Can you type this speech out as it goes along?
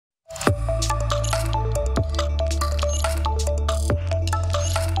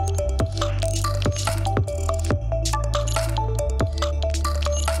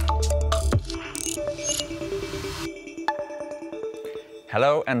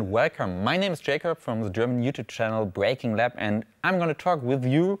Hello and welcome. My name is Jacob from the German YouTube channel Breaking Lab, and I'm going to talk with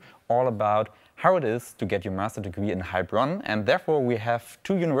you all about how it is to get your master degree in Heilbronn. And therefore we have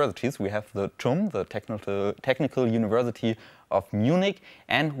two universities. We have the TUM, the Technical University of Munich,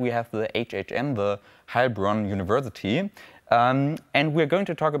 and we have the HHN, the Heilbronn University. And we're going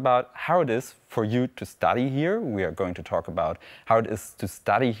to talk about how it is for you to study here. We are going to talk about how it is to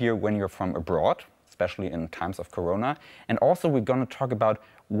study here when you're from abroad, especially in times of Corona. And also we're going to talk about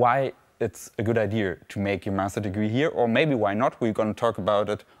why it's a good idea to make your master degree here, or maybe why not. We're going to talk about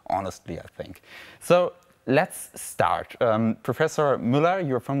it honestly, I think. So let's start. Professor Müller,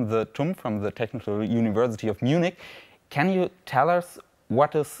 you're from the TUM, from the Technical University of Munich. Can you tell us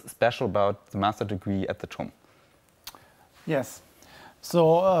what is special about the master degree at the TUM? Yes.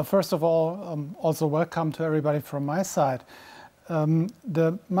 So first of all, also welcome to everybody from my side.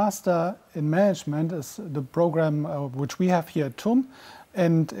 The Master in Management is the program which we have here at TUM,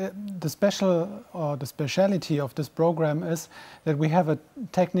 and the speciality of this program is that we have a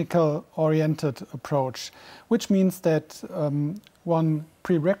technical-oriented approach, which means that one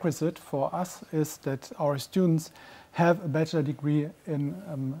prerequisite for us is that our students have a bachelor degree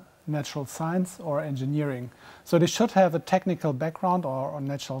in natural science or engineering. So they should have a technical background or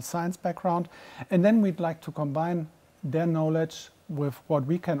natural science background, and then we'd like to combine their knowledge with what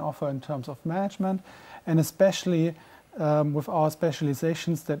we can offer in terms of management, and especially with our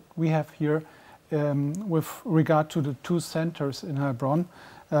specializations that we have here with regard to the two centers in Heilbronn,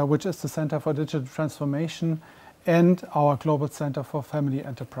 which is the Center for Digital Transformation and our Global Center for Family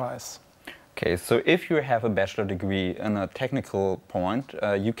Enterprise. Okay, so if you have a bachelor degree in a technical point,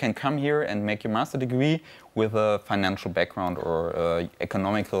 you can come here and make your master degree with a financial background or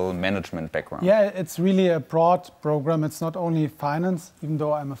economical management background. Yeah, it's really a broad program. It's not only finance, even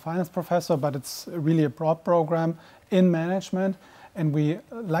though I'm a finance professor, but it's really a broad program in management. And we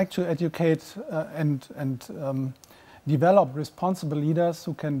like to educate and develop responsible leaders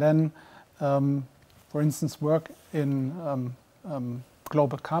who can then, for instance, work in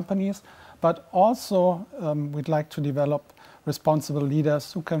global companies. But also we'd like to develop responsible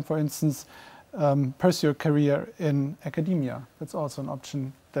leaders who can, for instance, pursue a career in academia. That's also an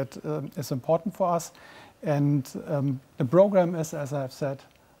option that is important for us. And the program is, as I've said,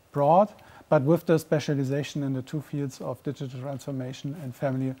 broad, but with the specialization in the two fields of digital transformation and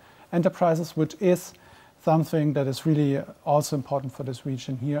family enterprises, which is something that is really also important for this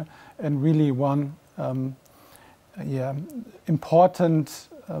region here, and really one important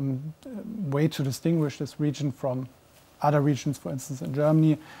way to distinguish this region from other regions, for instance, in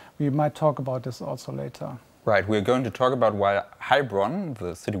Germany. We might talk about this also later. Right, we're going to talk about why Heilbronn,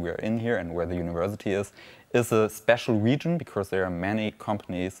 the city we are in here and where the university is a special region, because there are many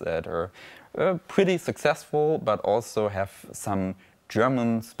companies that are pretty successful, but also have some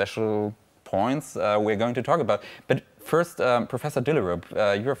German special points we're going to talk about. But first, Professor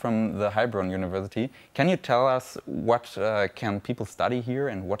Dillerup, you're from the Heilbronn University. Can you tell us what can people study here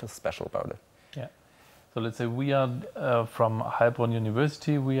and what is special about it? Yeah. So let's say we are from Heilbronn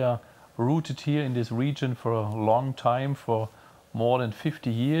University. We are rooted here in this region for a long time, for more than 50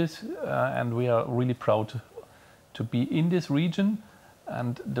 years. And we are really proud to be in this region.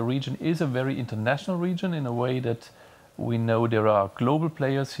 And the region is a very international region in a way that we know there are global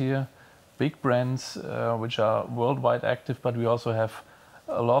players here, big brands which are worldwide active, but we also have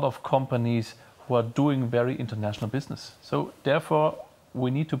a lot of companies who are doing very international business. So therefore we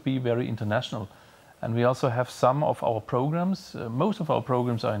need to be very international. And we also have some of our programs, most of our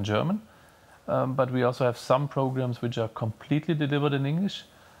programs are in German, but we also have some programs which are completely delivered in English,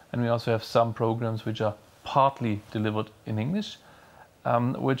 and we also have some programs which are partly delivered in English,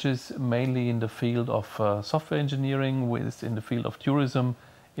 which is mainly in the field of software engineering, in the field of tourism,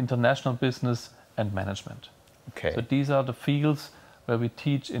 international business and management. Okay. So these are the fields where we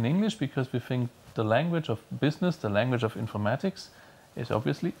teach in English, because we think the language of business, the language of informatics is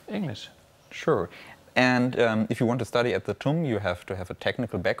obviously English. Sure. And if you want to study at the TUM, you have to have a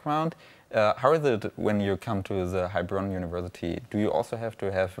technical background. How is it when you come to the Heilbronn University? Do you also have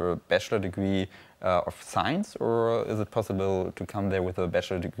to have a bachelor degree of science, or is it possible to come there with a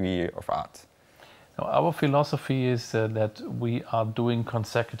bachelor degree of arts? Now, our philosophy is that we are doing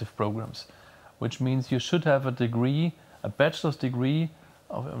consecutive programs, which means you should have a degree, a bachelor's degree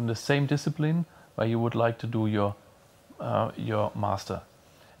in the same discipline where you would like to do your master,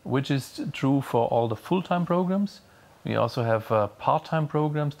 which is true for all the full-time programs. We also have part-time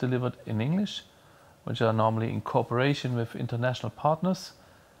programs delivered in English, which are normally in cooperation with international partners.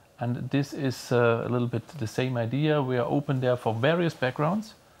 And this is a little bit the same idea. We are open there for various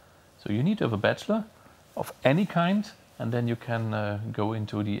backgrounds. So you need to have a bachelor of any kind, and then you can go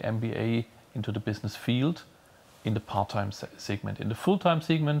into the MBA, into the business field, in the part-time segment. In the full-time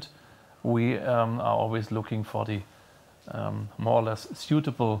segment, we are always looking for the more or less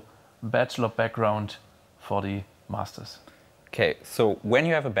suitable bachelor background for the masters. Okay, so when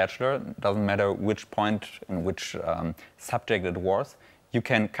you have a bachelor, doesn't matter which point and which subject it was, you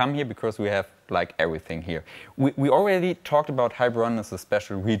can come here because we have like everything here. We already talked about Heilbronn as a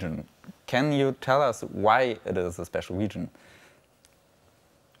special region. Can you tell us why it is a special region?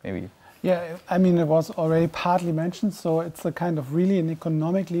 Maybe. Yeah, I mean, it was already partly mentioned, so it's a kind of really an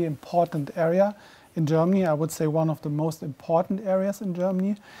economically important area in Germany. I would say one of the most important areas in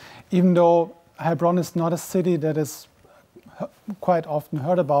Germany, even though Heilbronn is not a city that is quite often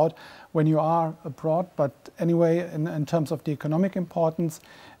heard about when you are abroad. But anyway, in terms of the economic importance,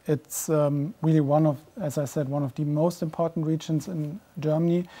 it's really one of, as I said, one of the most important regions in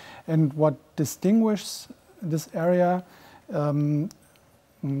Germany. And what distinguishes this area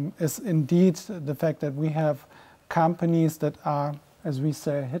is indeed the fact that we have companies that are, as we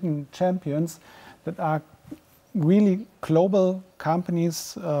say, hidden champions, that are really global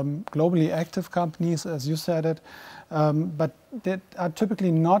companies, globally active companies, as you said it, but that are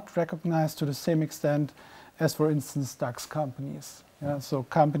typically not recognized to the same extent as, for instance, DAX companies. Yeah, so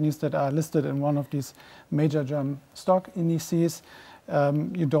companies that are listed in one of these major German stock indices,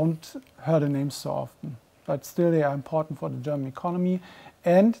 you don't hear the names so often, but still they are important for the German economy.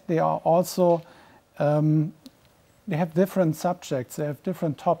 And they are also, they have different subjects, they have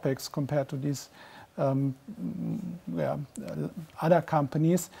different topics compared to these other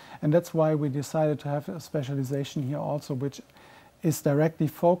companies. And that's why we decided to have a specialization here also, which is directly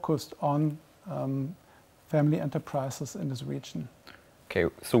focused on family enterprises in this region. Okay,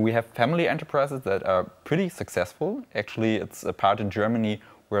 so we have family enterprises that are pretty successful. Actually, it's a part in Germany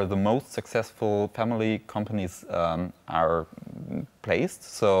where the most successful family companies are placed.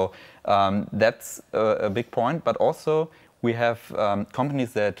 So that's a big point. But also we have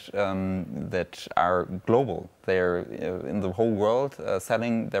companies that are global. They're in the whole world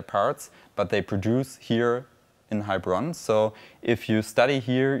selling their parts, but they produce here in Heilbronn. So if you study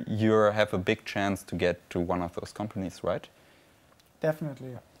here, you have a big chance to get to one of those companies, right? Definitely,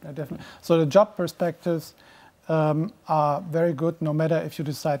 yeah, definitely. So the job perspectives are very good, no matter if you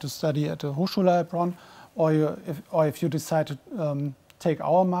decide to study at the Hochschule Heilbronn or if you decide to take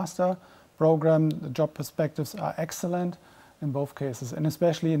our master program. The job perspectives are excellent in both cases, and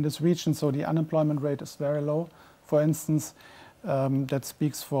especially in this region. So the unemployment rate is very low. For instance, that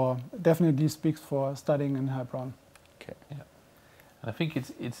definitely speaks for studying in Heilbronn. Okay. Yeah. And I think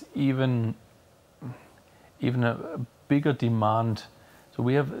it's even a bigger demand. So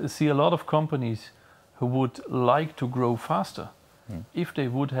we see a lot of companies who would like to grow faster if they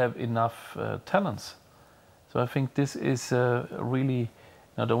would have enough talents. So I think this is really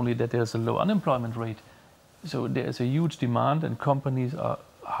not only that there's a low unemployment rate, so there's a huge demand, and companies are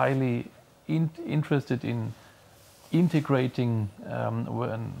highly interested in integrating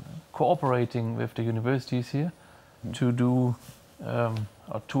and cooperating with the universities here to do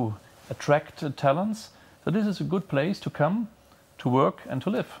or to attract talents. So this is a good place to come to work and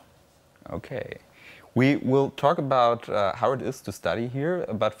to live. Okay. We will talk about how it is to study here,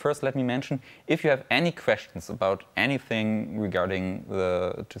 but first let me mention, if you have any questions about anything regarding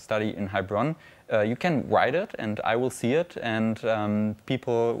to study in Heilbronn, you can write it and I will see it, and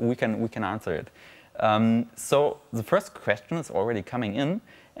we can answer it. So the first question is already coming in,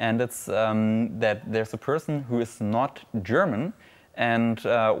 and it's that there's a person who is not German and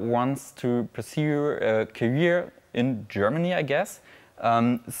wants to pursue a career in Germany, I guess.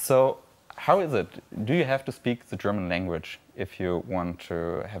 So how is it? Do you have to speak the German language if you want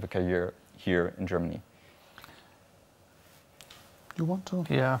to have a career here in Germany? You want to?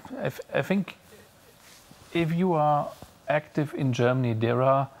 Yeah, I think if you are active in Germany, there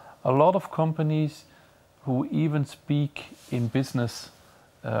are a lot of companies who even speak in business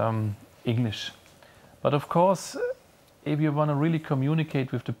English. But of course, if you want to really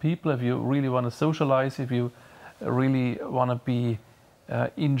communicate with the people, if you really want to socialize, if you really want to be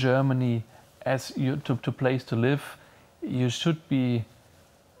in Germany as to place to live, you should be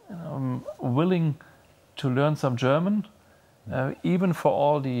willing to learn some German, even for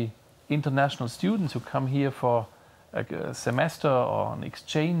all the international students who come here for a semester or an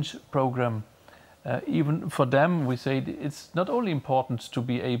exchange program. Even for them, we say it's not only important to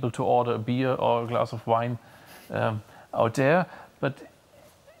be able to order a beer or a glass of wine out there, but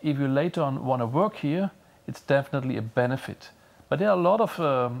if you later on want to work here, it's definitely a benefit. But there are a lot of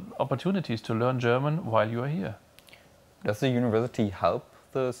opportunities to learn German while you are here. Does the university help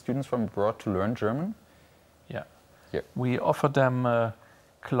the students from abroad to learn German? Yeah. Yeah. We offer them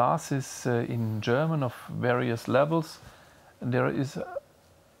classes in German of various levels. There is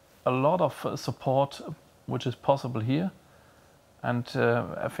a lot of support which is possible here. And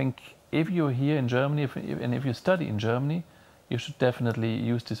I think if you're here in Germany and if you study in Germany, you should definitely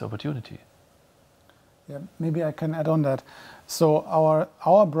use this opportunity. Yeah, maybe I can add on that. So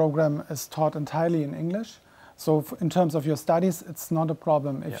our program is taught entirely in English. So in terms of your studies, it's not a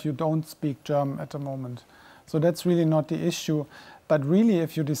problem if you don't speak German at the moment. So that's really not the issue. But really,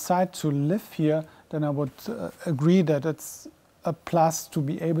 if you decide to live here, then I would agree that it's a plus to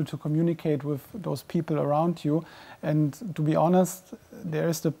be able to communicate with those people around you. And to be honest, there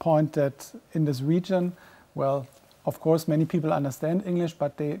is the point that in this region, well, of course, many people understand English,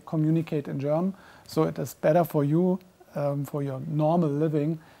 but they communicate in German. So it is better for you, for your normal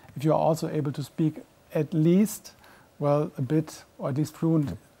living, if you are also able to speak at least, well, a bit or at least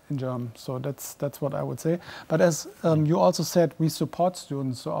fluent in German. So that's what I would say. But as you also said, we support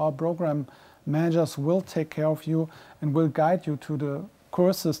students. So our program managers will take care of you and will guide you to the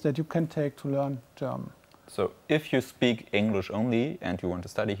courses that you can take to learn German. So if you speak English only and you want to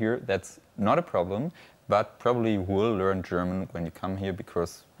study here, that's not a problem, but probably you will learn German when you come here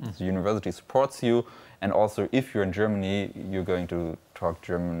because the university supports you. And also if you're in Germany, you're going to talk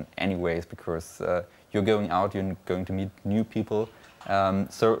German anyways because you're going out, you're going to meet new people.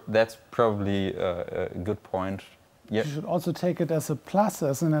 So that's probably a good point. Yeah. You should also take it as a plus,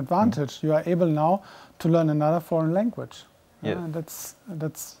 as an advantage. You are able now to learn another foreign language. Yeah.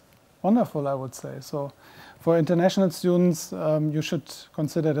 That's wonderful, I would say. So for international students, you should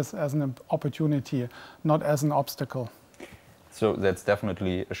consider this as an opportunity, not as an obstacle. So that's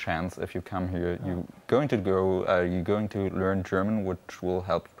definitely a chance if you come here. You're going to learn German, which will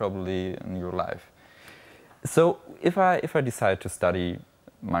help probably in your life. So if I decide to study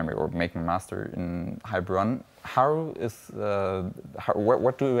or make my master in Heilbronn,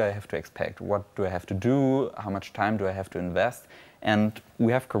 what do I have to expect? What do I have to do? How much time do I have to invest? And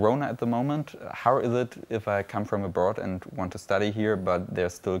we have Corona at the moment. How is it if I come from abroad and want to study here, but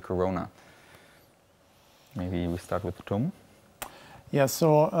there's still Corona? Maybe we start with TUM. Yeah,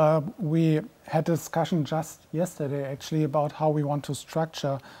 so we had a discussion just yesterday actually about how we want to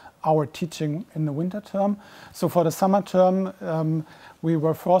structure our teaching in the winter term. So for the summer term, we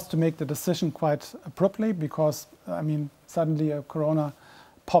were forced to make the decision quite abruptly because, I mean, suddenly Corona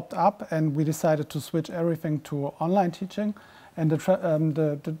popped up and we decided to switch everything to online teaching. And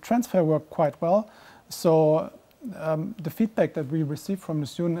the transfer worked quite well. So the feedback that we received from the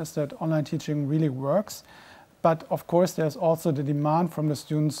students is that online teaching really works. But of course, there's also the demand from the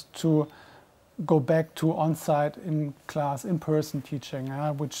students to go back to on-site, in-class, in-person teaching,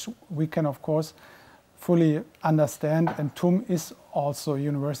 which we can, of course, fully understand. And TUM is also a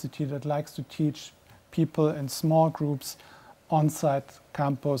university that likes to teach people in small groups, on-site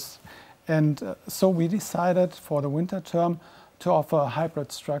campus. And so we decided for the winter term to offer a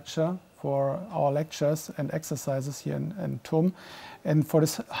hybrid structure for our lectures and exercises here in TUM. And for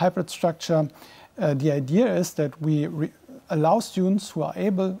this hybrid structure, the idea is that we allow students who are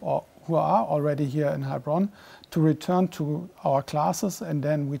able or who are already here in Heilbronn to return to our classes and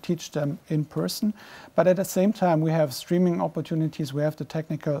then we teach them in person. But at the same time, we have streaming opportunities. We have the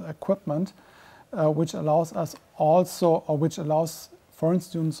technical equipment, which allows us also, or which allows foreign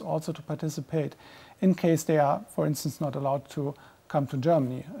students also to participate in case they are, for instance, not allowed to come to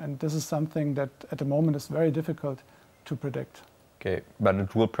Germany. And this is something that at the moment is very difficult to predict. Okay, but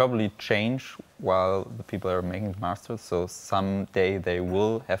it will probably change while the people are making the masters. So someday they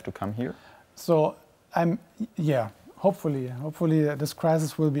will have to come here. So hopefully this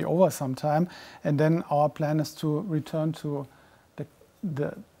crisis will be over sometime, and then our plan is to return to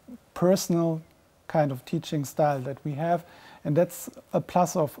the personal kind of teaching style that we have, and that's a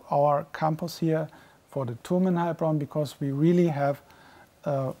plus of our campus here for the TUM in Heilbronn because we really have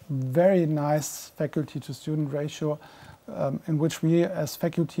a very nice faculty to student ratio. In which we as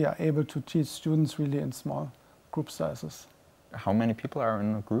faculty are able to teach students really in small group sizes. How many people are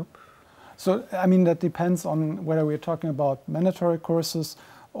in a group? So, I mean, that depends on whether we're talking about mandatory courses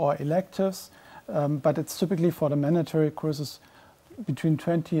or electives, but it's typically for the mandatory courses between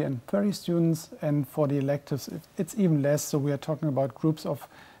 20 and 30 students, and for the electives it's even less, so we are talking about groups of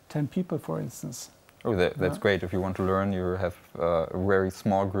 10 people, for instance. Oh, that's great. If you want to learn, you have a very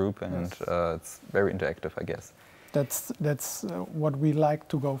small group and yes. It's very interactive, I guess. That's what we like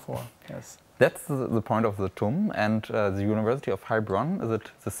to go for, yes. That's the point of the TUM. And the University of Heilbronn, is it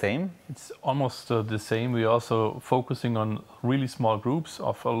the same? It's almost the same. We're also focusing on really small groups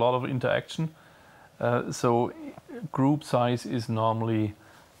of a lot of interaction. So group size is normally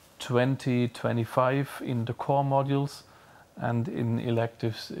 20, 25 in the core modules, and in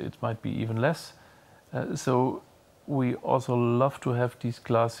electives it might be even less. So we also love to have these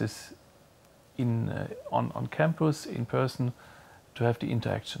classes on campus, in person, to have the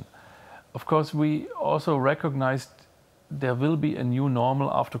interaction. Of course, we also recognized there will be a new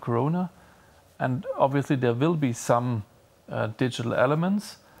normal after Corona, and obviously there will be some digital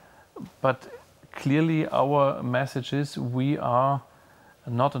elements, but clearly our message is we are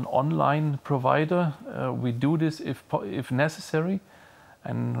not an online provider. We do this if necessary,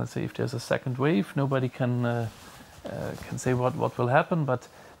 and let's say if there's a second wave, nobody can say what will happen, but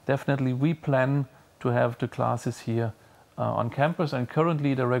definitely we plan to have the classes here on campus, and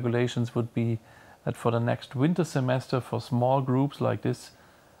currently the regulations would be that for the next winter semester, for small groups like this,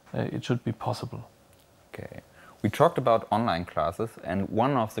 it should be possible. Okay. We talked about online classes, and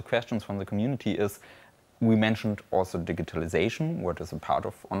one of the questions from the community is, we mentioned also digitalization, what is a part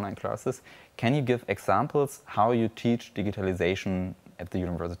of online classes. Can you give examples how you teach digitalization at the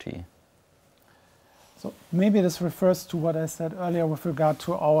university? So maybe this refers to what I said earlier with regard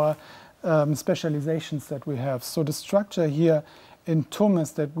to our specializations that we have. So the structure here in TUM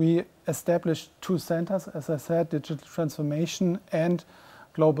is that we established two centers, as I said, digital transformation and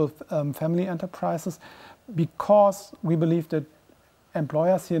global family enterprises, because we believe that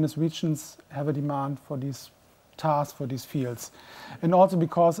employers here in these regions have a demand for these tasks, for these fields, and also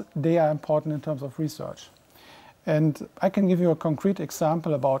because they are important in terms of research. And I can give you a concrete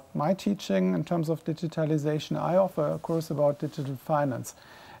example about my teaching in terms of digitalization. I offer a course about digital finance.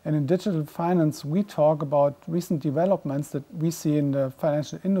 And in digital finance, we talk about recent developments that we see in the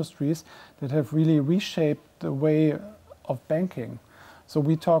financial industries that have really reshaped the way of banking. So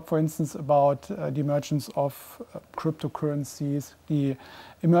we talk, for instance, about the emergence of cryptocurrencies, the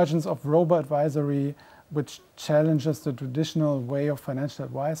emergence of robo-advisory, which challenges the traditional way of financial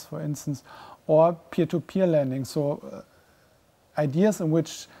advice, for instance, or peer-to-peer lending. So ideas in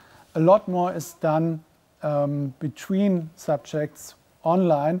which a lot more is done between subjects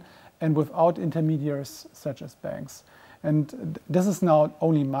online and without intermediaries such as banks. And this is now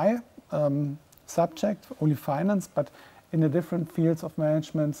only my subject, only finance, but in the different fields of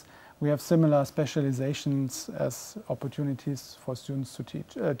management, we have similar specializations as opportunities for students to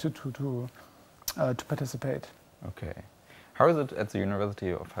teach, to participate. Okay. How is it at the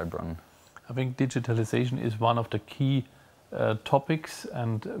University of Heilbronn? I think digitalization is one of the key topics,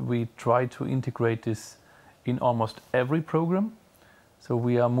 and we try to integrate this in almost every program. So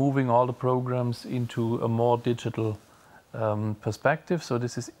we are moving all the programs into a more digital perspective. So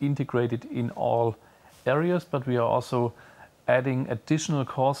this is integrated in all areas, but we are also adding additional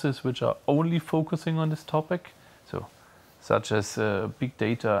courses which are only focusing on this topic. So such as big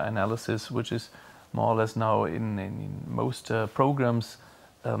data analysis, which is more or less now in most programs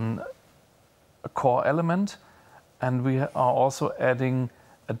a core element. And we are also adding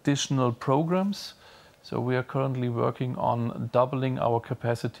additional programs. So we are currently working on doubling our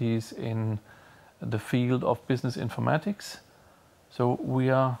capacities in the field of business informatics. So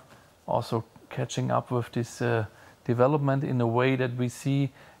we are also catching up with this development in a way that we see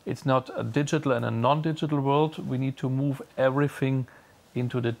it's not a digital and a non-digital world. We need to move everything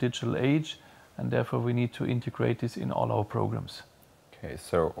into the digital age, and therefore we need to integrate this in all our programs. Okay,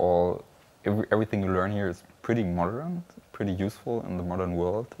 so everything you learn here is pretty modern, pretty useful in the modern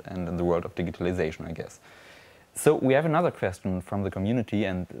world and in the world of digitalization, I guess. So we have another question from the community,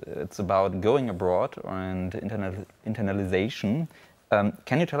 and it's about going abroad and internalization.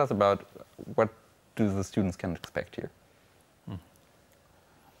 Can you tell us about what do the students can expect here?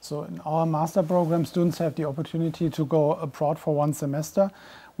 So in our master program, students have the opportunity to go abroad for one semester.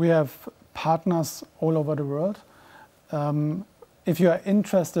 We have partners all over the world. If you are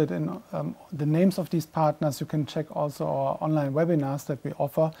interested in the names of these partners, you can check also our online webinars that we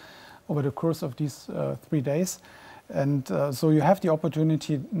offer over the course of these 3 days. And so you have the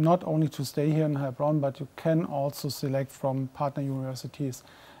opportunity not only to stay here in Heilbronn, but you can also select from partner universities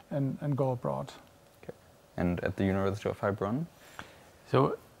and go abroad. Okay. And at the University of Heilbronn?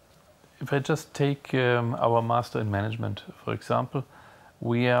 So if I just take our Master in Management, for example,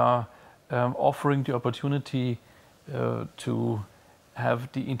 we are offering the opportunity to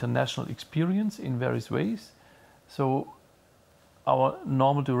have the international experience in various ways. So our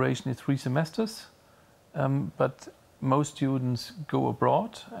normal duration is 3 semesters, but most students go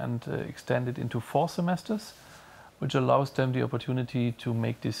abroad and extend it into 4 semesters, which allows them the opportunity to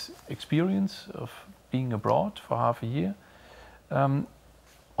make this experience of being abroad for half a year.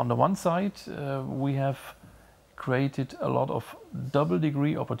 On the one side, we have created a lot of double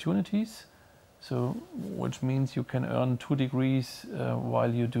degree opportunities. So, which means you can earn 2 degrees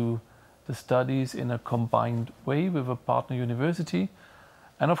while you do the studies in a combined way with a partner university.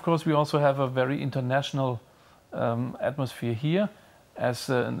 And of course, we also have a very international atmosphere here, as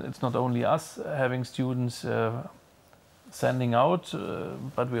it's not only us having students sending out,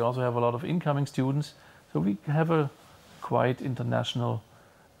 but we also have a lot of incoming students. So we have a quite international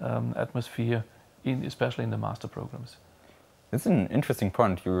atmosphere, especially in the master programs. It's an interesting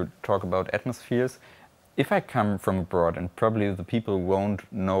point. You talk about atmospheres. If I come from abroad, and probably the people won't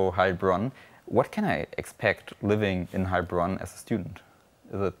know Heilbronn, what can I expect living in Heilbronn as a student?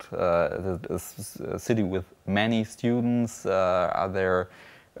 Is it a city with many students? Are there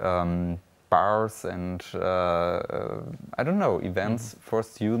bars and, I don't know, events for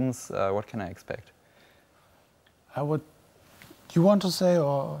students? What can I expect? Do you want to say,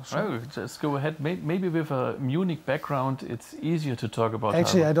 or oh, just go ahead. Maybe with a Munich background, it's easier to talk about.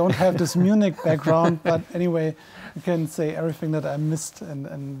 Actually, I don't have this Munich background, but anyway, you can say everything that I missed.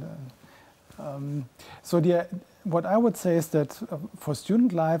 So what I would say is that for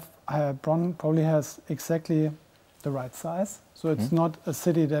student life, Heilbronn probably has exactly the right size. So it's not a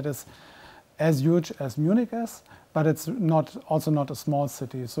city that is as huge as Munich is, but it's also not a small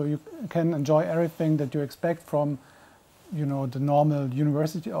city. So you can enjoy everything that you expect from, you know, the normal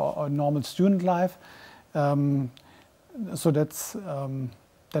university or normal student life. So that's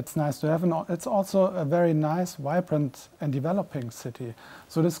nice to have. And it's also a very nice, vibrant and developing city.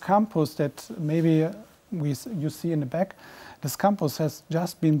 So this campus that maybe you see in the back, this campus has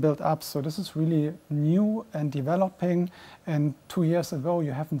just been built up. So this is really new and developing. And 2 years ago,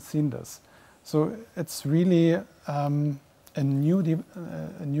 you haven't seen this. So it's really a new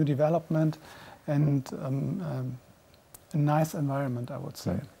development and a nice environment, I would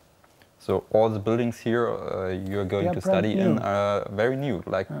say. So all the buildings here you're going to study in are very new,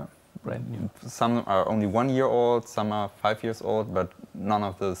 like brand new. Some are only 1 year old, some are 5 years old, but none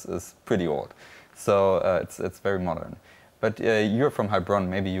of this is pretty old. So it's very modern. But you're from Heilbronn,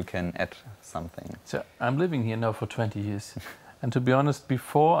 maybe you can add something. So I'm living here now for 20 years. And to be honest,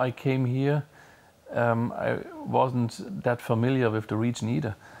 before I came here, I wasn't that familiar with the region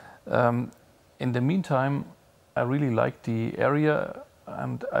either. In the meantime, I really like the area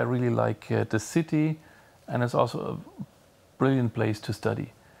and I really like the city, and it's also a brilliant place to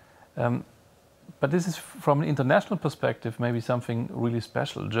study. But this is from an international perspective, maybe something really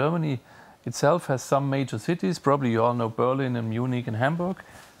special. Germany itself has some major cities. Probably you all know Berlin and Munich and Hamburg,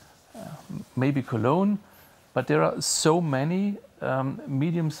 maybe Cologne, but there are so many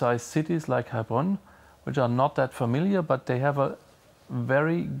medium-sized cities like Heilbronn, which are not that familiar, but they have a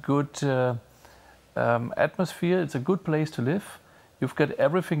very good atmosphere. It's a good place to live. You've got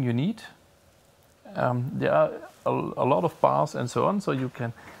everything you need. There are a lot of bars and so on, so you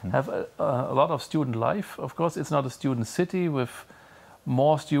can have a lot of student life. Of course, it's not a student city with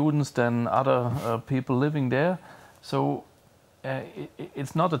more students than other people living there. So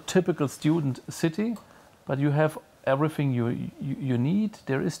it's not a typical student city, but you have everything you need.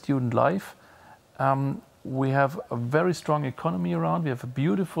 There is student life. We have a very strong economy around. We have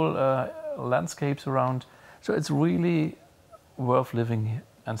beautiful landscapes around. So it's really worth living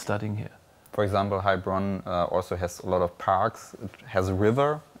and studying here. For example, Heilbronn also has a lot of parks. It has a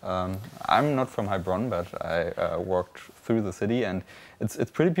river. I'm not from Heilbronn, but I walked through the city, and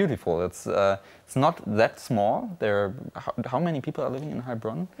it's pretty beautiful. It's not that small. How many people are living in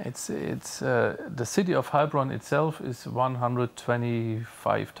Heilbronn? It's the city of Heilbronn itself is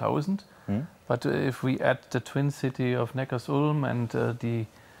 125,000. But if we add the twin city of Neckarsulm and the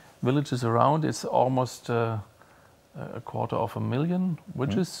villages around, it's almost a 250,000,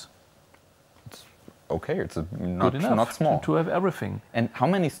 which is okay. It's not small to have everything. And how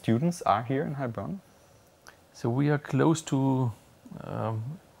many students are here in Heilbronn? So we are close to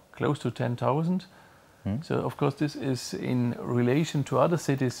 10,000. So of course this is in relation to other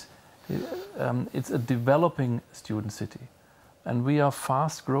cities. It's a developing student city, and we are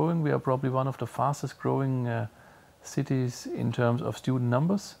fast growing. We are probably one of the fastest growing cities in terms of student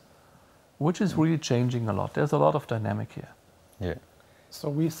numbers, which is really changing a lot. There's a lot of dynamic here. Yeah. So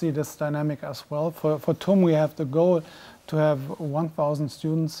we see this dynamic as well. For TUM, we have the goal to have 1,000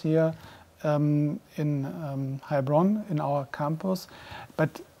 students here in Heilbronn, in our campus.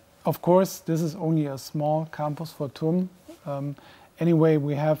 But of course, this is only a small campus for TUM. Anyway,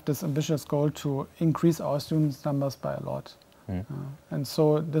 we have this ambitious goal to increase our students' numbers by a lot. And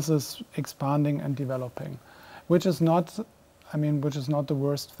so this is expanding and developing, which is not the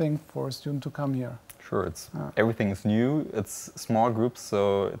worst thing for a student to come here. Sure, everything is new. It's small groups,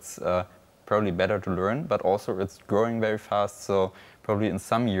 so it's probably better to learn, but also it's growing very fast. So probably in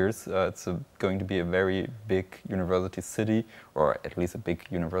some years it's going to be a very big university city, or at least a big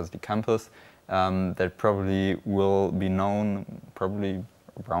university campus that probably will be known probably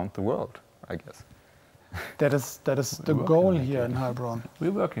around the world, I guess. That is the goal here in Heilbronn.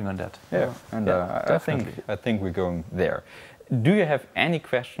 We're working on that. Yeah, and I think we're going there. Do you have any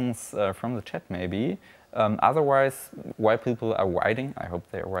questions from the chat maybe? Otherwise, while people are writing, I hope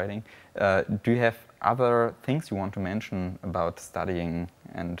they're writing, do you have other things you want to mention about studying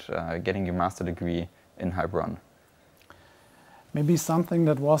and getting your master degree in Heilbronn? Maybe something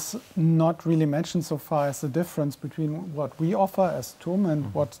that was not really mentioned so far is the difference between what we offer as TUM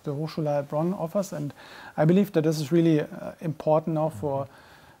and what the Hochschule Heilbronn offers. And I believe that this is really important now for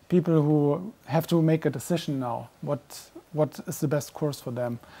people who have to make a decision now. What is the best course for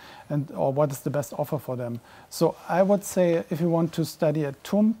them, or what is the best offer for them? So I would say if you want to study at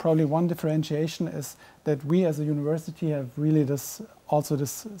TUM, probably one differentiation is that we as a university have really this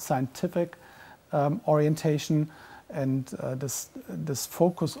scientific orientation and this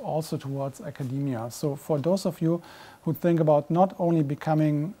focus also towards academia. So for those of you who think about not only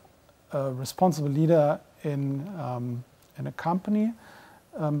becoming a responsible leader in a company,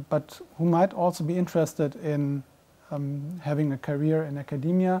 but who might also be interested in having a career in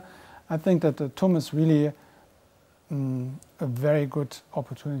academia, I think that the TUM is really a very good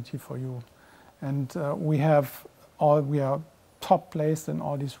opportunity for you. And we are top placed in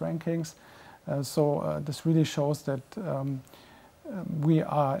all these rankings. So this really shows that we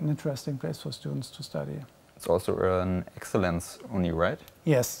are an interesting place for students to study. It's also an excellence uni, right?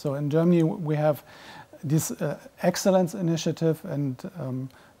 Yes. So in Germany we have this excellence initiative, and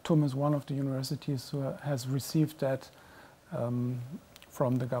TUM is one of the universities who has received that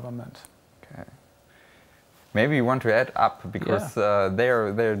from the government. Okay. Maybe you want to add up, because there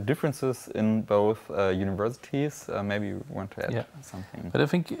are differences in both universities. Maybe you want to add something. But I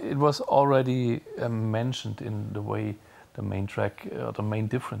think it was already mentioned in the way the main track, the main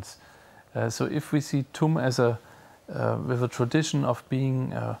difference. So if we see TUM as with a tradition of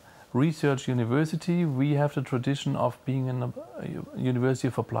being a research university, we have the tradition of being a university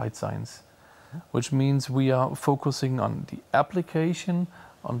of applied science, which means we are focusing on the application,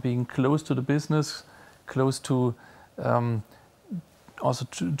 on being close to the business, close to also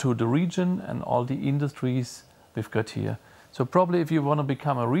to the region and all the industries we've got here. So probably if you want to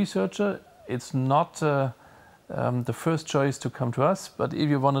become a researcher, it's not the first choice to come to us, but if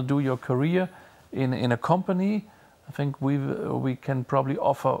you want to do your career in a company, I think we can probably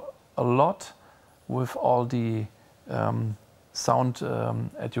offer a lot with all the sound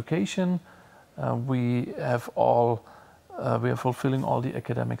education. We are fulfilling all the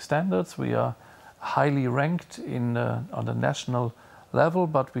academic standards. We are highly ranked on the national level,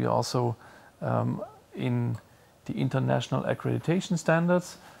 but we also in the international accreditation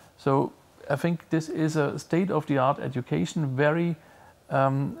standards. So I think this is a state-of-the-art education,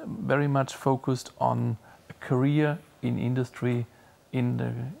 very much focused on a career in industry, in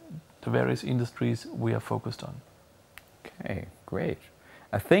the various industries we are focused on. Okay, great.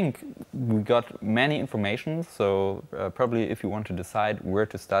 I think we got many information, so probably if you want to decide where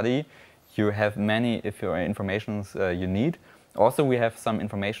to study, you have many informations you need. Also, we have some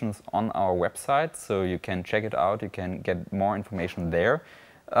informations on our website, so you can check it out, you can get more information there.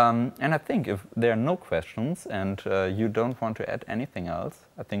 And I think if there are no questions and you don't want to add anything else,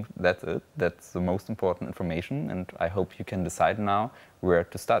 I think that's it. That's the most important information, and I hope you can decide now where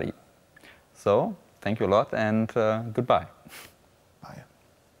to study. So, thank you a lot, and goodbye. Bye.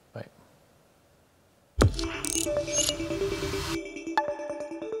 Bye.